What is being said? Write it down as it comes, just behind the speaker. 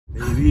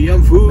Maybe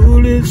I'm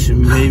foolish,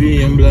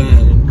 maybe I'm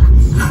blind.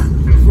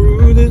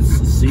 Through this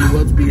to see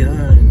what's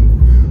behind.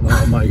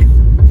 Oh mate,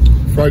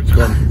 throat's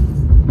gone.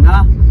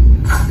 Nah.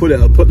 Put it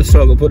up, put the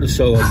song on,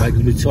 mate,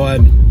 because we're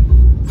tired.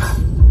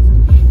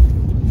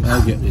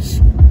 I'll get this.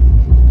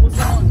 What's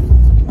that on?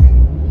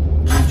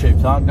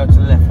 YouTube time, go to the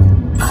left.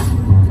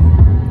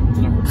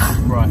 To the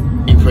right.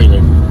 You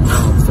feeling?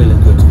 Oh, I'm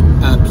feeling good.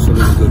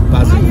 Absolutely good.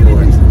 Buzzing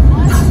for it.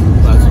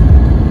 Buzzing.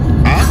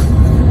 Huh?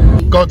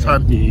 God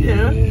time.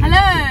 Yeah. Hello.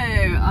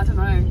 I don't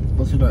know.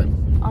 What's your name?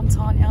 I'm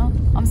Tanya.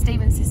 I'm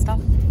Stephen's sister.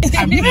 That's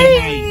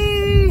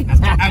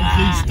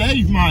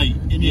Ampu-steve, mate.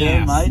 In the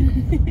Yeah, house.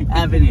 mate.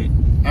 Having it.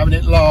 Having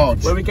it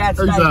large. Where we going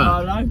today,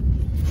 Carlo?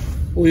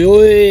 Oi,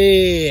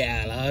 oi.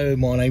 Hello,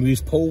 my name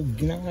is Paul.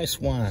 Nice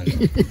one.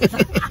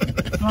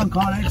 Come on,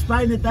 Carlo,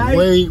 explain the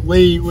day.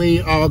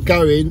 We are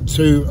going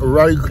to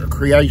Rouge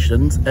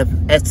Creations,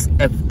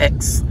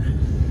 SFX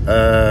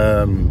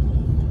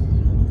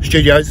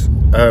Studios,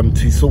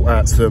 to sort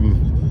out some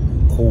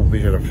cool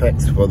visual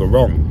effects for the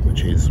Wrong,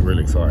 which is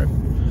really exciting.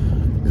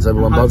 Is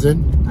everyone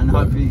buzzing? And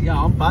hopefully, yeah,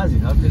 I'm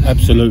buzzing.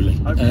 Absolutely.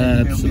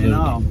 Absolutely.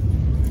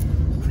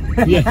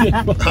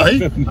 Yeah. Hey?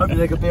 Hopefully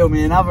they could build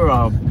me another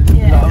arm.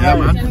 Yeah, Yeah,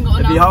 man.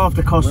 It'd be half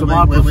the cost of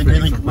my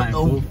prosthetics, mate.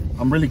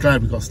 I'm really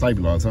glad we've got a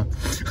stabiliser.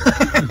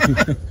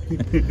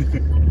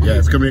 Yeah,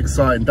 it's going to be an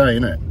exciting day,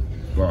 isn't it?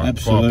 Right,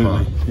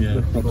 Absolutely.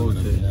 Yeah.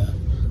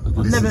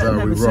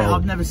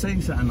 I've never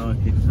seen something like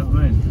it, you know what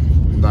I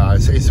mean? No,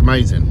 it's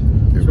amazing.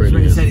 It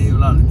really is. Said it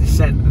like the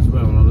descent as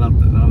well. I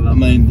loved it. I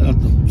mean, I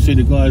see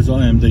the guy's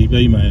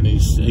IMDb, man.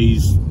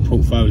 His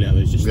portfolio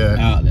is just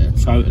out there,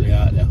 totally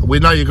out there. We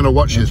know you're going to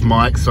watch this,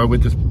 Mike, so we're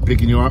just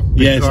picking you up.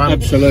 Yes, time.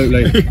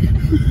 absolutely.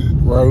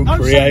 Rouge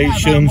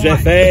Creations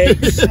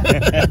FX.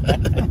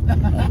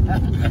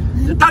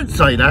 Don't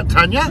say that,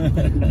 Tanya.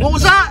 What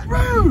was that?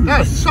 Rude.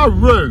 That's so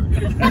rude.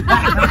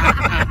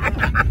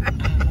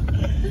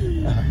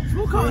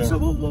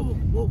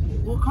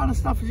 What kind of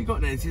stuff has he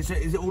got there? Is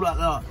it all like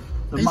that?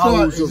 He's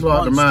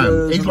like the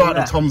man. He's like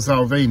the Tom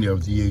Salvini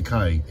of the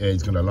UK. Yeah,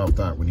 he's going to love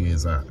that when he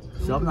hears that.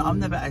 So I've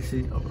never.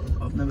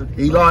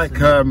 He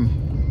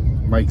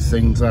makes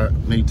things that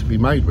need to be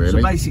made, really.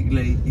 So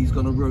basically, he's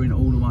going to ruin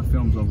all of my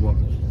films I've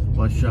watched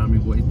by showing me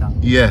what he's done.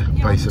 Yeah,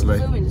 basically.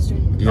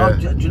 Yeah. Oh,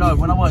 do you know,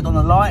 when I worked on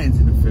the lightings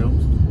in the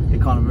films, it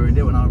kind of ruined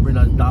it when I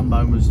realised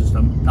Dumbo was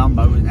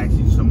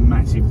actually just a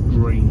massive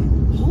green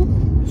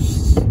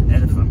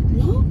elephant.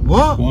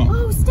 What?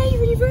 Oh,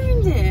 Stephen, you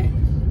ruined it.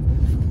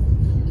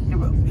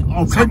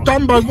 Oh, so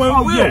Dumbo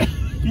won't wheel?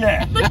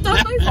 Yeah.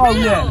 Oh,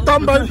 yeah.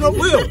 Dumbo's not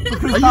real.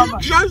 Are you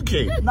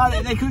joking? No,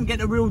 they couldn't get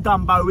the real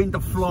Dumbo in to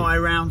fly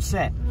around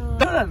set.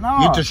 No.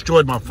 You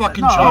destroyed my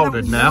fucking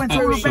childhood now.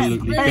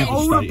 Absolutely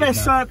all the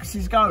best devastated,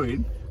 circuses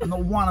going, and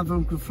not one of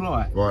them could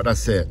fly. Right,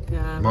 that's it.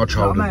 Yeah. My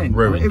childhood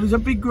ruined. It was a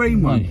big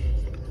green one.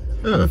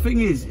 Yeah. The thing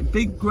is, a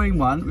big green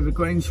one with a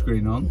green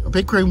screen on. A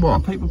big green what?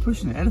 And people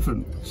pushing it.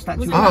 Elephant.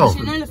 Statue. Oh.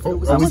 An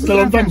elephant. Are we still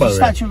on Dumbo? A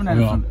statue of an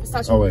elephant. A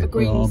statue Oh, of a wait.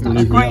 green statue.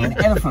 A green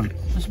elephant.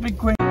 Just a big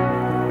green.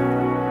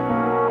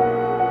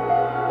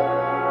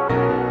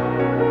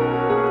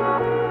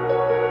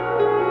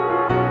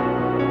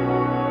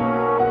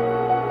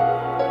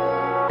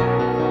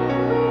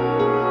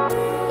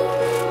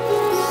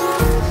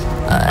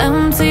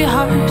 Empty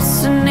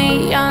hearts and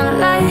neon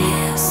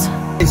lights.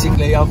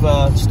 Basically,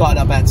 I've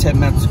started about 10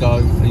 months ago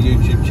a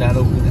YouTube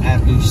channel called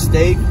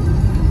Ampu-steve,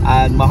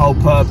 and my whole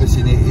purpose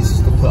in it is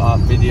just to put up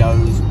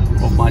videos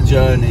of my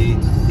journey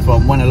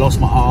from when I lost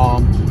my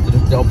arm to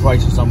the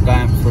operations I'm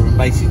going through, and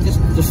basically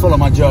just follow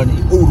my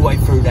journey all the way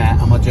through that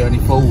and my journey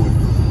forward.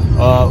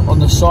 On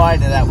the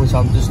side of that, which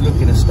I'm just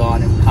looking to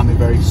start and coming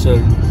very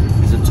soon,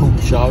 is a talk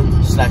show /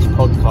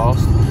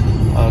 podcast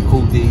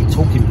called The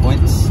Talking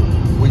Points,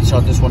 which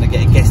I just want to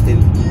get a guest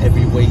in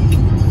every week to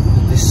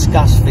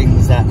discuss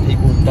things that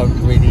people don't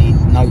really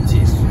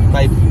notice.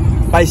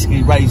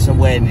 Basically raise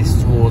awareness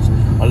towards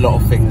a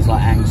lot of things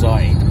like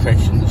anxiety,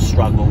 depression, the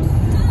struggle,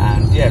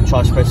 and yeah,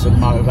 try to spread some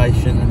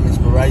motivation and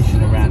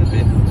inspiration around a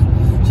bit.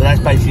 So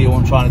that's basically what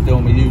I'm trying to do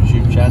on my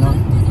YouTube channel.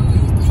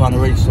 I'm trying to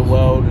reach the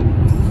world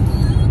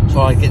and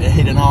try to get the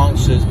hidden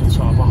answers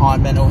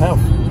behind mental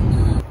health.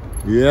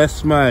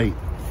 Yes, mate.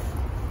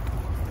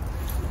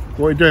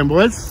 What are you doing,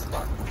 boys?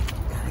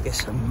 Get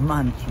some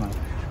munch, mate.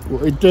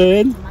 What are you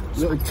doing?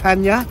 Little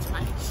Tanya?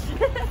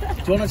 Do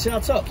you want to see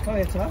our tops? Come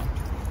here, Tom.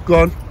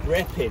 Go on.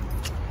 Repping.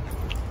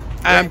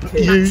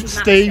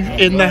 Ampu-steve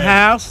in the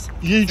house.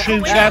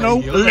 YouTube channel.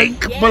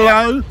 Link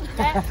below.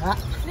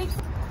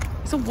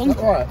 It's a wonk.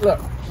 Alright, look.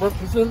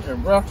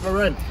 Representing Ralph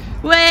Lauren.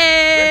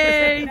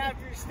 Way!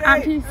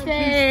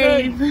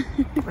 Ampu-steve.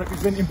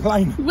 Representing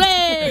Plain.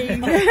 Way!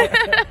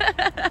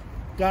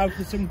 Go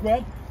for some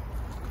grub.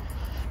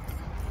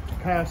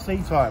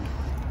 KFC time.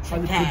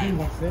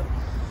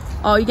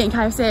 Oh, you're getting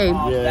KFC?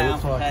 Oh, yeah, down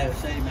that's for right.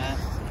 KFC, man.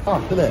 Oh,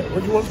 look at it. What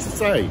do you want to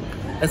say?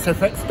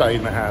 SFX Day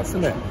in the house,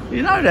 isn't it?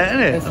 You know that,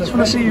 innit? I just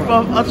want to see you.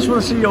 I just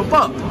want to see your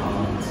butt.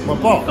 My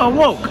butt? Go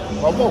walk.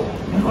 My walk?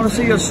 I want to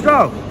see your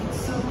stroke.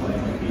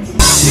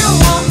 You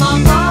want my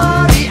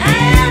body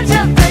and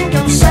you think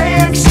I'm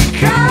sexy,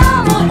 girl.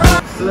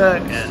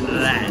 Look at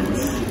that.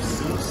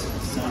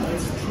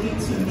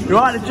 You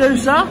right, the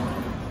juicer?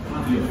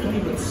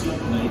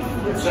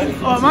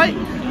 Alright, mate?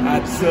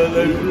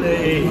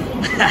 Absolutely.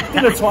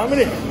 Good time,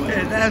 isn't it?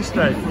 Yeah, damn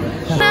straight.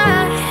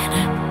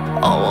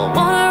 Oh, I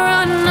wanna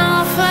run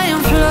off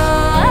and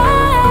fly,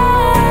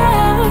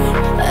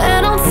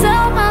 and I'll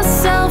tell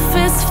myself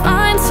it's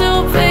fine to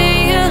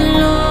be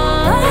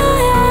alone,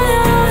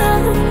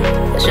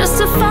 just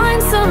to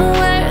find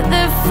somewhere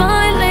that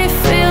finally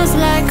feels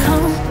like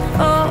home.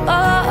 Oh,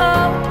 oh,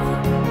 oh.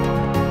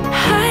 I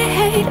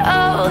hate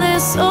all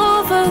this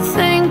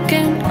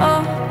overthinking.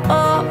 Oh,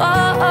 oh,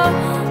 oh,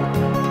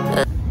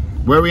 oh.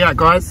 Where are we at,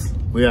 guys?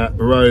 We at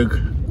Rouge.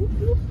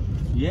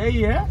 Yeah,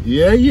 yeah.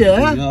 Yeah,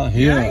 yeah. We are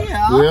here. Yeah,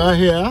 yeah. We are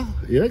here.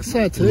 You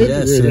excited?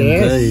 Yes,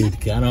 indeed.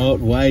 Cannot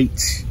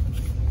wait.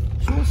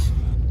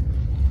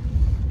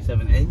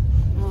 17.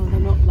 Oh, they're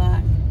not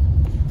black.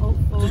 Oh,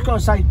 Just gotta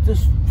say,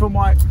 just from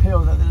my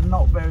appeal, that they're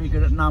not very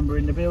good at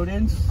numbering the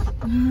buildings.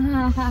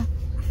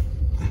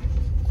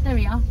 There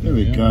we are. There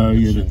we go,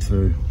 Unit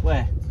 2.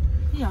 Where?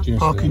 Yeah.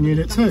 Parking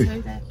Unit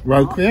 2. There.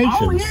 Road Creations.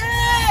 Oh,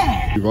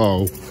 yeah!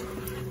 Roll.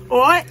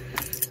 Alright.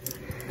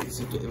 It's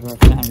a bit of a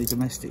family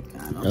domestic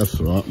going on. That's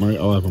all right, mate.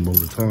 I have them all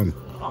the time.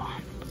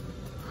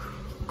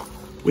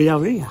 We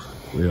are here.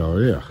 We are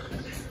here.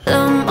 The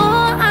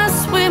more I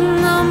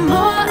swim, the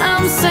more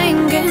I'm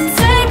sinking.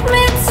 Take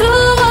me to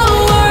a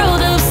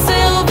world of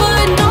silver.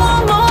 No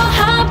more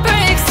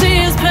heartbreaks,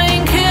 tears,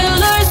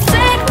 painkillers.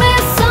 Take me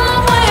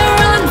somewhere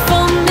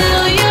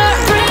unfamiliar.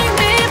 Bring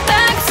me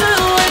back to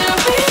where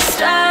we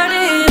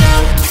started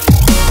out.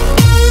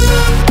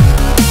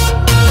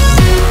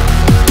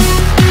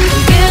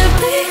 Get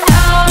me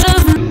out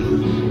of.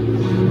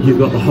 You've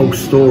got the whole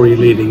story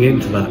leading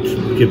into that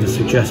to give the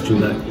suggestion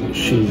that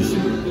she's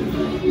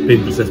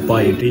been possessed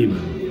by a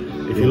demon.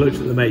 If you looked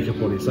at the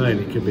makeup on its own,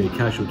 it could be a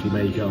casualty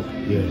makeup.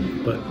 Yeah.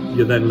 But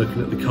you're then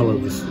looking at the colour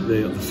of the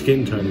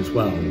skin tone as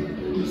well.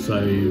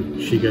 So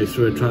she goes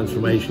through a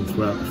transformation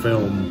throughout the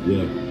film.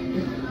 Yeah.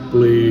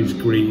 Blues,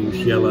 greens,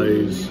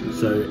 yellows.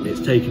 So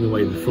it's taking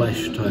away the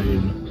flesh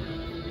tone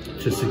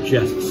to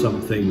suggest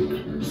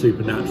something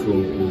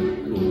supernatural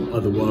or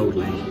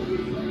otherworldly.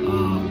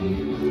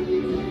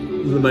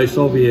 The most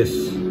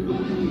obvious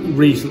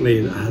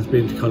recently has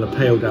been to kind of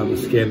pale down the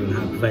skin and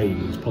have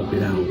veins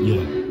popping out.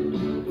 Yeah.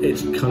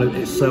 It's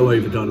so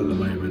overdone at the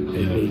moment.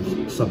 It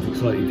needs something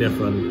slightly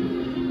different.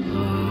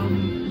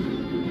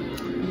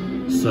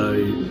 So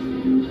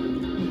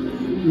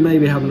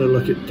maybe having a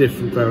look at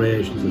different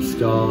variations of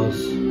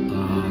scars.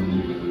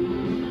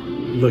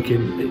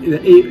 Looking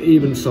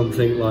even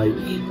something like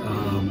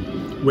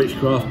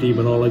witchcraft,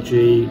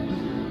 demonology.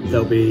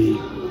 There'll be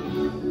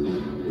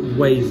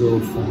ways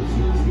of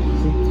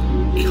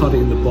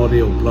cutting the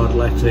body or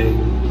bloodletting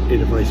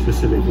in a very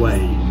specific way.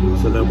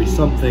 So there'll be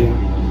something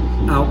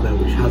out there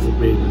which hasn't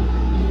been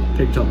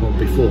picked up on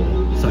before,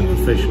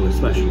 sacrificial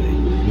especially.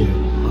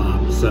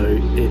 So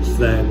it's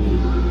then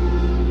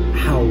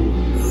how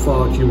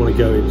far do you want to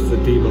go into the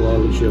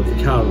demonology of the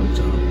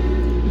character?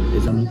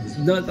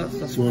 No,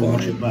 that's We'll fine.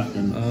 watch it back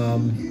then.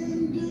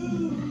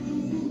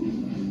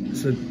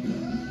 So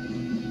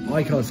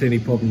I can't see any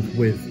problems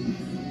with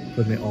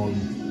putting it on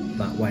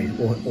that way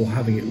or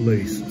having it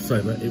loose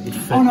so that it would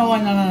fit. Oh no,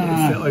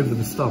 Fit over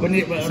the stomach. When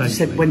I just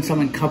said when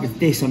someone covers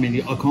this, I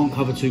mean I can't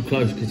cover too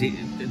close because it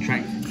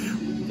attracts.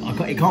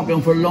 It can't be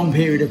on for a long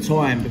period of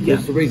time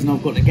because the reason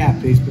I've got the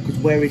gap is because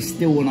where it's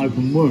still an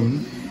open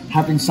wound,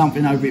 having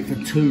something over it for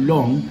too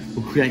long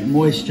will create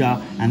moisture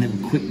and it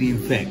will quickly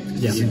infect.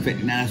 It's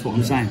infected. Now that's what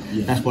I'm saying.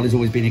 That's why there's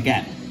always been a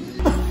gap.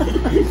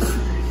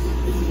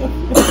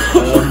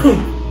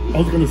 I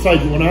was going to say,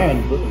 do you want to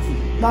hand? But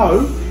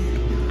No.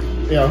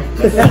 yeah.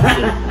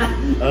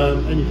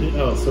 Anything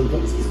else? So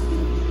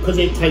because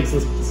it takes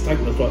us, it's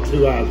taken us like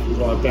 2 hours to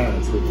drive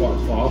down, so we're quite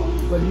far.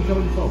 Where are you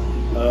coming from?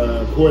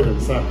 Croydon,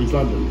 South East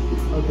London.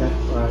 Okay.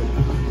 Right.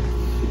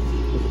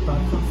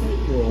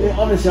 Yeah,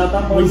 honestly, I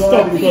don't mind. We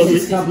stopped.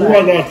 We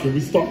weren't liking. We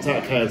stopped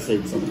at KFC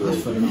and something. I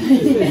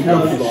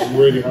was like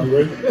really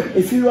hungry.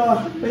 If you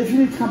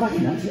need to come back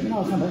in that, let me know.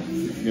 I'll come back.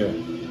 Yeah.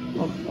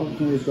 I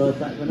can always drive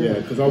back whenever. Yeah,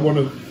 because I want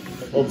to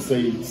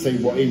obviously see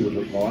what he would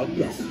look like.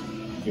 Yes.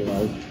 You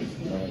know,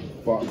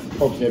 but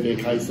obviously it'd be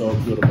a case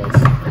of you're the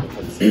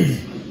best.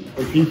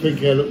 If you think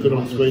he'll look good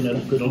on screen, then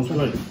look good on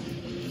screen.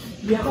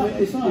 Yeah, I mean,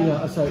 it's not.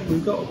 I say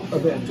we've got a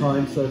bit of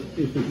time, so if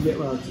we can get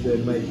round to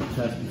doing maybe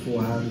test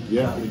beforehand,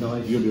 that'd be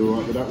nice. You'll be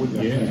alright with that,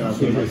 wouldn't you?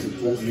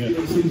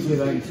 It's easily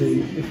then to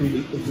if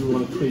we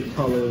want to tweak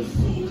colours.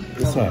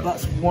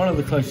 That's one of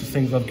the closest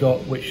things I've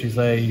got, which is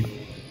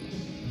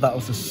that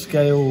was a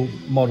scale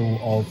model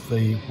of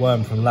the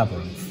worm from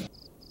Labyrinth.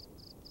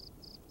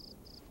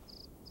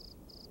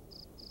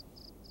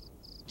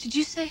 Did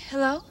you say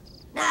hello?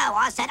 No,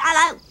 I said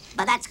hello,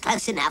 but that's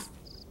close enough.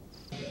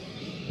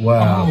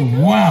 Wow. Oh,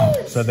 wow.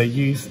 So they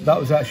used, that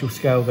was the actual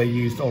scale they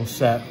used on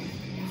set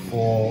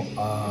for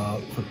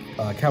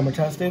camera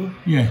testing.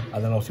 Yeah.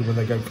 And then obviously when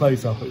they go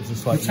close up, it was a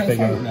slightly Take a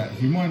bigger. photo of that,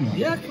 if you mind that.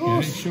 Yeah, of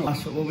course. Yeah, sure.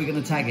 That's what we're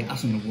going to tag it.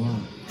 Us in the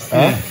world.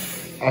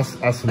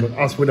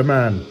 Us with a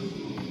man.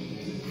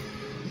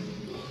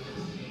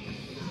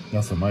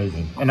 That's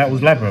amazing. And that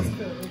was Labyrinth.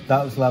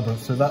 That was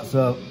Labyrinth. So that's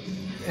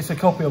it's a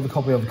copy of a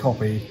copy of a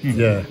copy.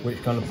 Yeah.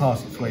 Which kind of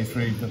passed its way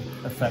through the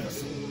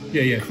FX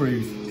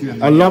Cruise.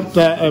 I love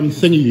that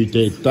thingy you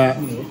did. That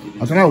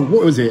I don't know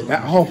what was it.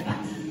 That half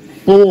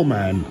boar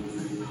man.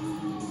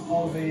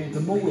 Oh, the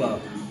mauler.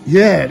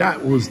 Yeah,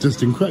 that was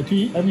just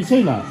incredible. Have you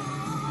seen that?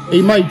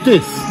 He made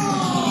this.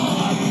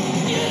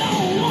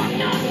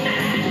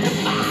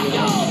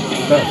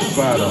 That's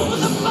badass.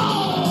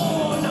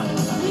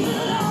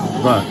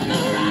 Right.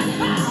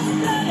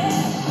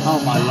 Oh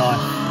my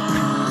life.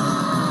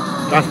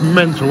 That's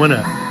mental, isn't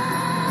it?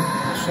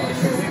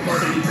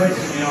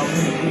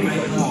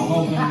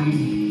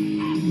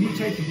 You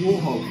take a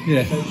warhol,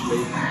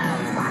 essentially.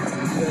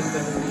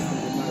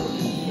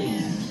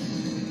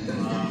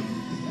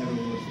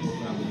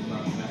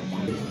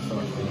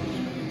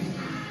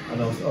 And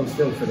I was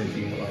still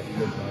finishing at like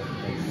midnight.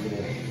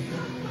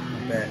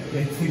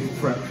 It's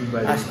prepped and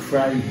ready. That's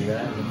crazy,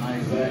 that was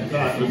amazing.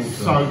 That was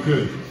so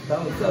good. That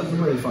was a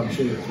really fun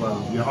shoot as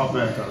well. Yeah, I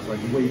bet. That was like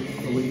a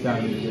week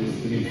down in the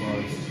New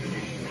Forest.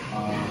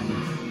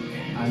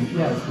 And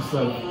yeah, it's just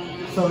so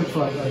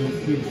exciting.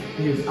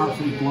 He was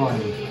absolutely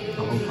blind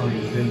the whole time he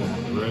was in there.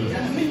 Really?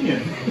 Yeah,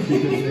 minion.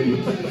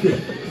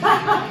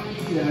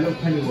 Yeah, a little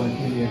Pennywise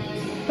minion.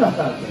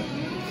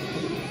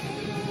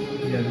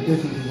 Yeah, the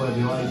difference in where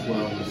the eyes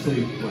were on the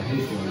suit, where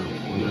his were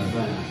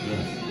there.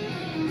 Yeah.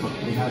 But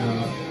he had a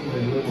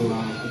little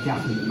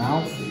gap in the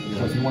mouth,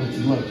 so if you wanted to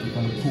look, you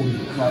kind of pulled it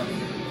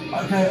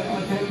like,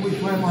 okay, which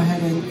way am I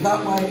heading?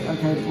 That way?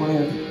 Okay,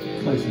 brilliant.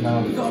 Close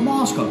enough. You got a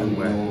mask on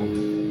everywhere.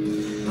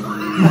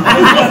 I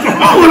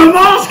want a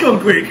mask on,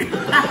 quick!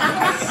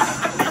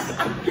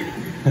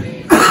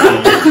 I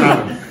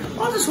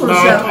just want to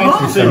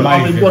see how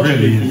I've been watching it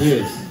for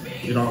years.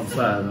 You know what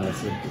I'm saying?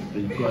 It's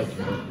been great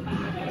to watch.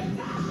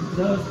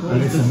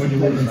 Listen, when you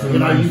walk into you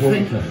know, you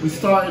think we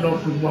started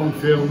off with one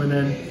film and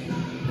then,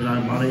 you know,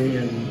 money,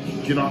 and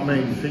do you know what I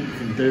mean? You think you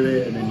can do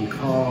it and then you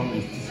can't.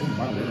 It's just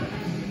money, isn't it?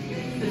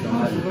 It's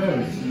nice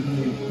awareness.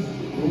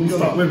 We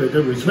start with it,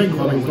 don't we? Swing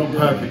climbing's not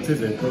perfect,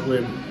 is it? But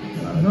we're.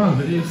 No,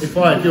 but it's. If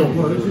I had your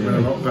work, it would have been a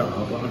lot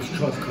better. But I just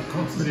tried to cut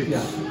costs.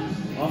 Yeah.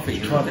 I think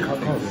You tried to cut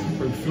costs.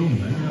 Good film,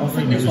 man. I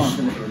think this one's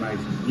going to be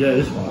amazing. Yeah,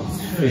 this one.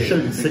 We're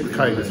shooting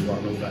 6K this one,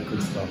 all that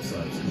good stuff.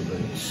 So it's going to be.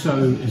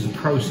 So there's a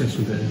process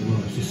with it as well.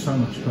 It's just so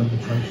much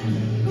concentration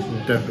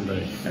there.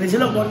 Definitely. And there's a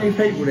lot more new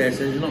people there, so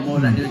there's a lot more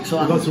of that new We've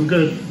excitement. got some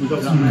good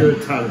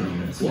talent in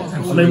this. I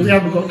mean, we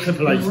haven't got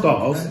AAA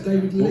stars,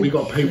 but we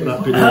got people that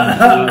have been in.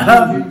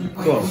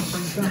 Go on.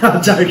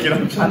 I'm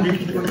joking.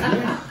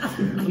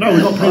 No,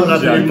 we've got people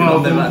that have been in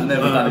Marvel,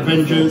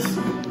 Avengers.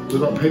 We've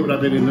got people that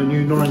have been in the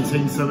new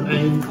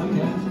 1917.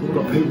 We've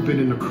got people been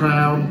in The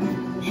Crown,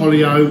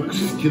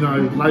 Hollyoaks. You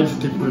know, loads of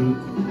different.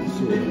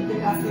 It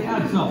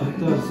adds up. It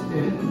does.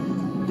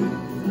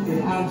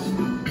 It adds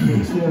the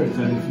experience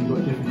then if you've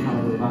got different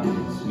caliber of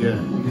actors. Yeah.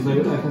 Because they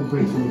can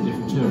bring something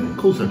different to it. Of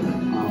course they do.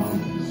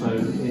 So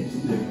it's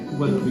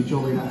whether it be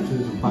jobbing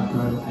actors or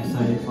background or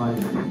essays,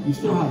 like you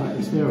still have that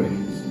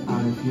experience,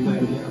 and if you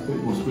then get a bit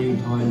more screen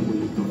time where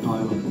you've got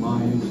dialogue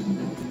lines,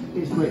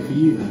 it's great for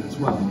you then as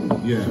well.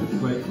 Yeah. So it's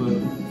great for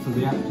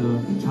the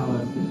actor, the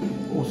talent,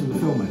 also the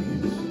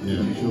filmmakers. Yeah.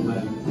 Make sure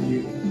that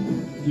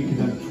you can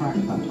then track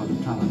that type of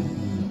talent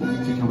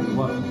to come and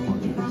work on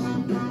projects.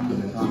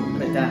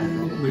 But that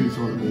Moves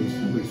forward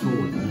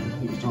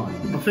each time.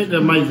 I think the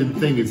amazing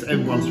thing is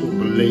everyone sort of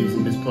believes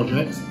in this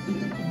project,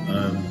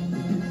 and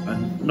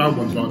no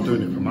one's like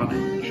doing it for money.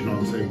 Do you know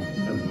what I'm saying?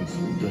 Everyone's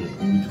sort of doing it.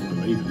 We just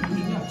believe in it.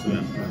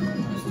 Yeah.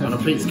 And I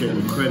think it's getting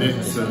the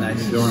credits and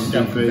the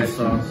IMDb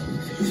stuff.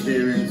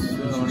 experience.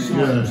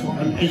 Yeah,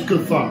 and it's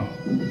good fun.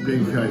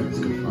 Being creative is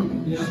good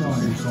fun. Yeah, So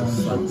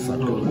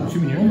cool. What do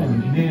you mean? You're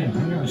in here. You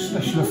know,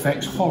 special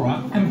effects,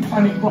 horror, and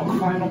Planet Rock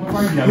playing on the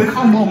radio.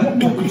 Come on, what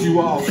more could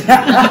you ask? It's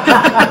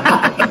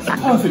a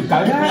perfect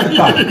day.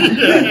 How the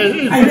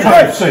day? And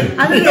KFC.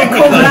 And they're not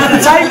calling out the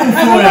table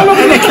for you.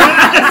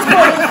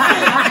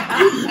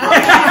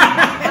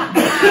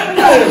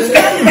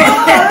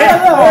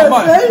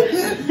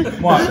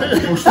 Right,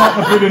 we'll start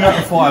the bidding at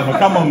a £5.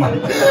 Come on,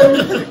 mate.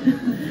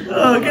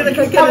 Oh, get the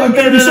Come on,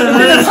 get the table.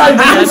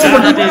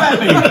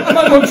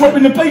 No one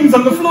dropping the beans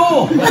on the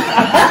floor.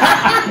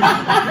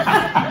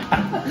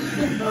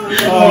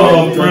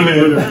 Oh,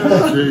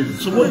 brilliant.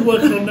 So what are you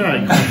working on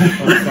now?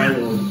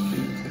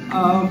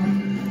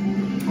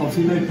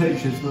 Obviously no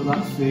pictures, but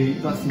that's the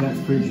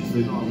next creature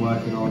that I'm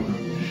working on.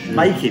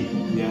 making.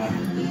 Yeah.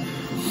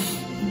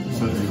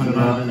 So it's kind of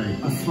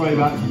a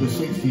throwback to the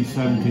 60s,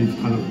 70s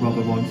kind of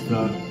rubber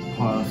monster.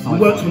 You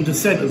worked on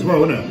Descent as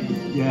well, isn't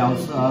it? Yeah, I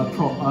was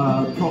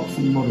props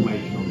and model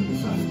making on the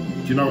Descent.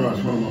 Do you know that's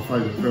one of my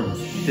favourite films?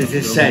 The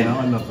Descent. Yeah,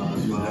 I love that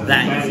as well.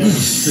 That is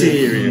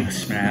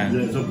serious, man.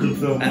 Yeah, it's a good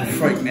film. That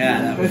freaked me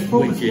out. That was It's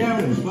probably wicked.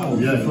 scary as well.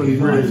 Yeah, It's really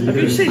nice. Have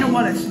you seen the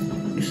one that's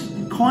it's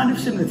kind of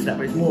similar to that,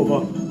 but it's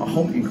more of a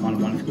haunting kind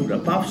of one? It's called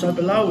Above, So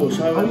Below, or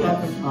So Oh Above.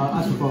 yeah,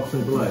 As Above, So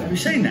Below. Have you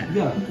seen that?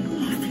 Yeah.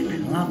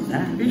 I love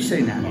that. Have you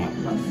seen that?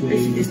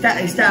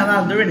 It's down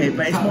under, isn't it?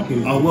 But it's not.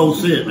 I will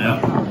see it now.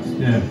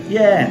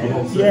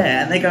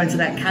 Yeah, and they go into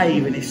that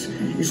cave, and it's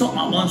not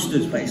like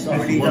monsters, but it's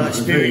like really like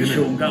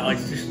spiritual.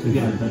 Guys, just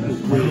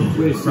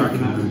we're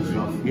cracking and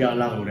stuff. yeah, I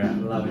love all that. I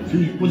love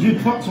it. Was you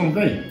props on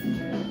V?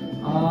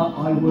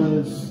 I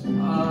was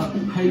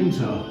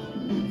painter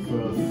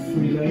for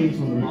 3 days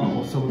on the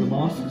or some of the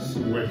masks.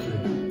 And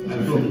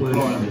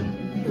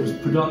it was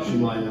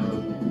production line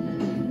of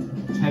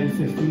 10,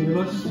 15 of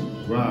us.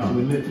 Wow. So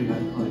we literally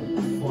had like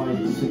 500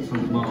 to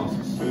 600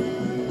 masks.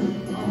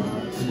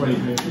 Spray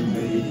painting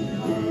the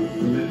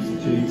lips, the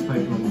cheeks,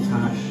 painting on the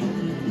tash,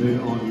 move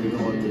it on, move it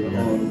on, move it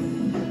on.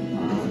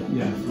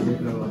 Yeah, so I think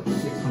there were like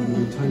 600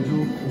 in total.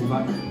 All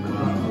that.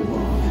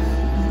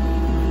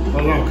 I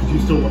love because you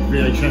still got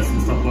VHS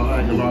and stuff like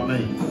that. You're like me.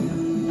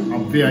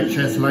 I'm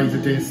VHS,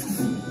 laser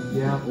discs,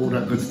 all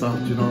that good stuff.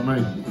 Do you know what I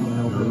mean? I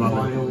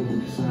love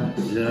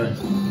it. Yeah.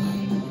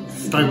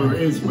 Stay where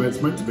it is, where it's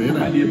meant to be, isn't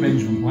At it? the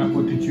Avengement,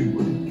 what did you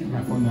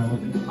have on there?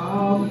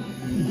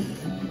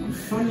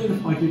 Funny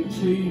enough, I did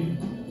two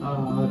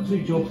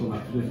jobs on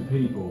that for different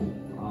people.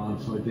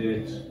 So I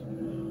did.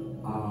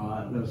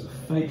 There was a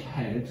fake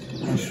head.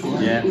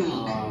 Yeah. And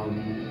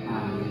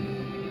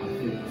I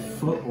think a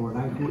foot or an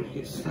ankle which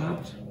gets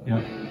stabbed.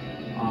 Yeah.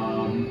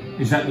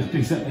 Is that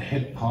the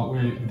head part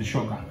where the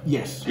shotgun?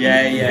 Yes.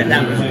 Yeah,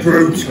 that was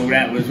brutal.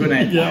 That was, wasn't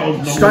it?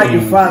 Yeah, straight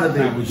in front of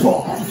That me. was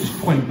just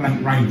point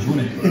blank range,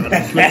 wasn't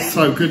it? That's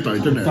so good though,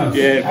 doesn't it?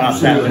 Yeah,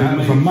 absolutely. That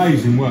was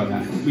amazing work.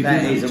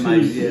 That is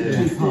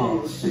amazing. Two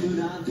parts. So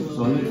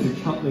I literally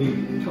cut the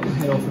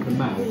head off at the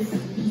mouth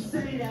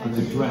and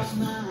then dressed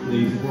the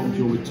what would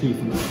you with teeth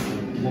and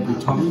wobbly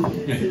tongue.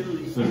 Yeah.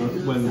 So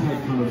when the head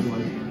kind of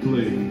like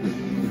glue,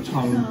 the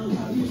tongue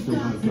was still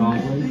kind of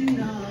gargling.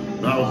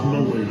 That was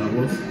naughty, that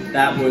was.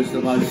 That was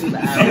the most. You're a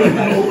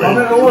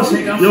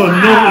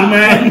naughty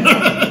man.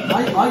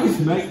 I just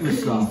make this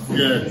stuff.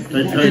 Yeah,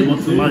 they tell you what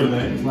to make.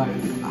 It's like,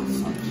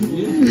 that's up to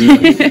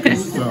you. Good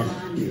stuff.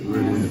 It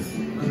really is.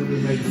 And then we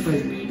made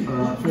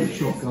a fake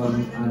shotgun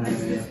and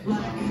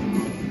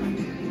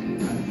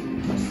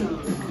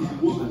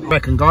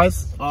Reckon,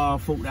 guys? Oh, I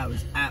thought that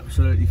was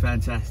absolutely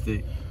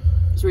fantastic.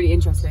 It's really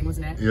interesting,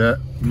 wasn't it? Yeah,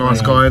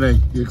 nice guy,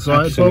 isn't he? You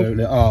excited, Paul?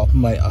 Absolutely. Oh,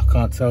 mate, I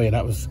can't tell you.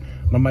 That was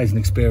an amazing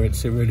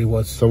experience. It really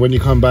was. So when you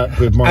come back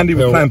with Mike Andy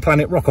was Pill, playing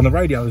Planet Rock on the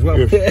radio as well.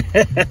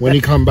 when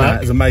you come back,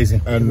 That was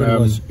amazing. and It really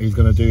was. he's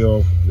going to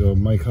do your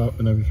makeup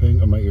and everything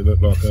and make you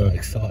look like So a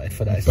excited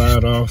for that. It's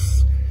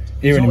badass.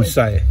 hearing him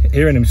say it,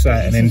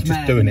 and then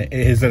just doing it. It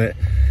is, isn't it?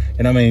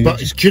 You know what I mean? But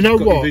Just do you know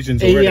got your what?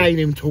 visions He already. ain't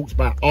even talked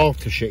about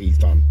after shit he's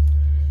done.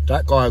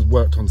 That guy has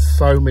worked on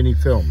so many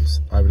films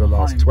over the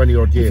last 20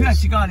 odd If years. you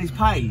actually go on his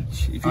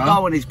page, if you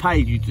go on his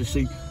page, you just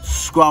see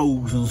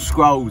scrolls and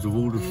scrolls of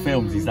all the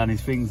films he's done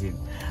his things in.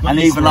 And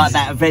even like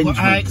that Avengement.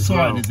 How as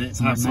well. exciting is it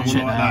to have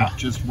someone like that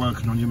just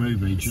working on your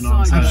movie? Do you know So what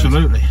I'm saying?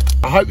 Absolutely.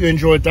 I hope you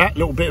enjoyed that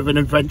little bit of an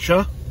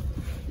adventure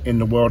in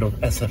the world of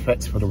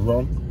SFX for the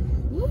Wrong.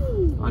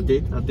 I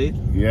did.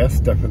 Yes,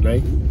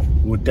 definitely.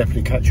 We'll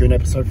definitely catch you in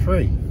episode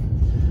 3.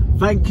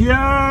 Thank you.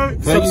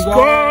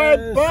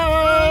 Subscribe. Bye.